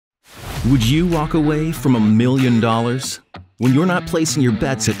Would you walk away from $1 million? When you're not placing your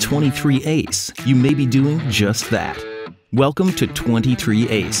bets at 23 Ace, you may be doing just that. Welcome to 23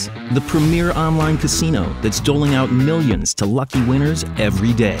 Ace, the premier online casino that's doling out millions to lucky winners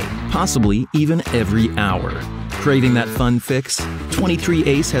every day, possibly even every hour. Craving that fun fix? 23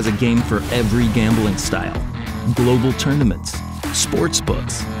 Ace has a game for every gambling style. Global tournaments, sports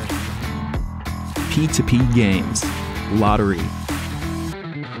books, P2P games, lottery,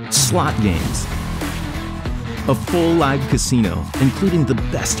 slot games, a full live casino, including the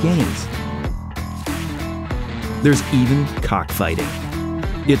best games. There's even cockfighting.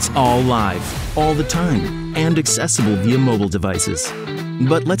 It's all live, all the time, and accessible via mobile devices.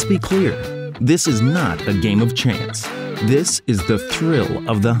 But let's be clear, this is not a game of chance. This is the thrill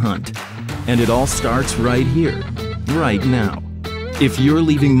of the hunt. And it all starts right here, right now. If you're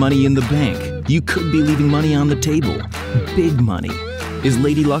leaving money in the bank, you could be leaving money on the table. Big money. Is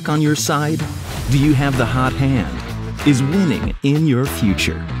Lady Luck on your side? Do you have the hot hand? Is winning in your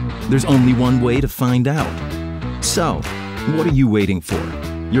future? There's only one way to find out. So, what are you waiting for?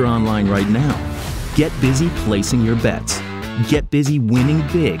 You're online right now. Get busy placing your bets. Get busy winning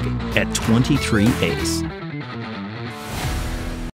big at 23 Ace.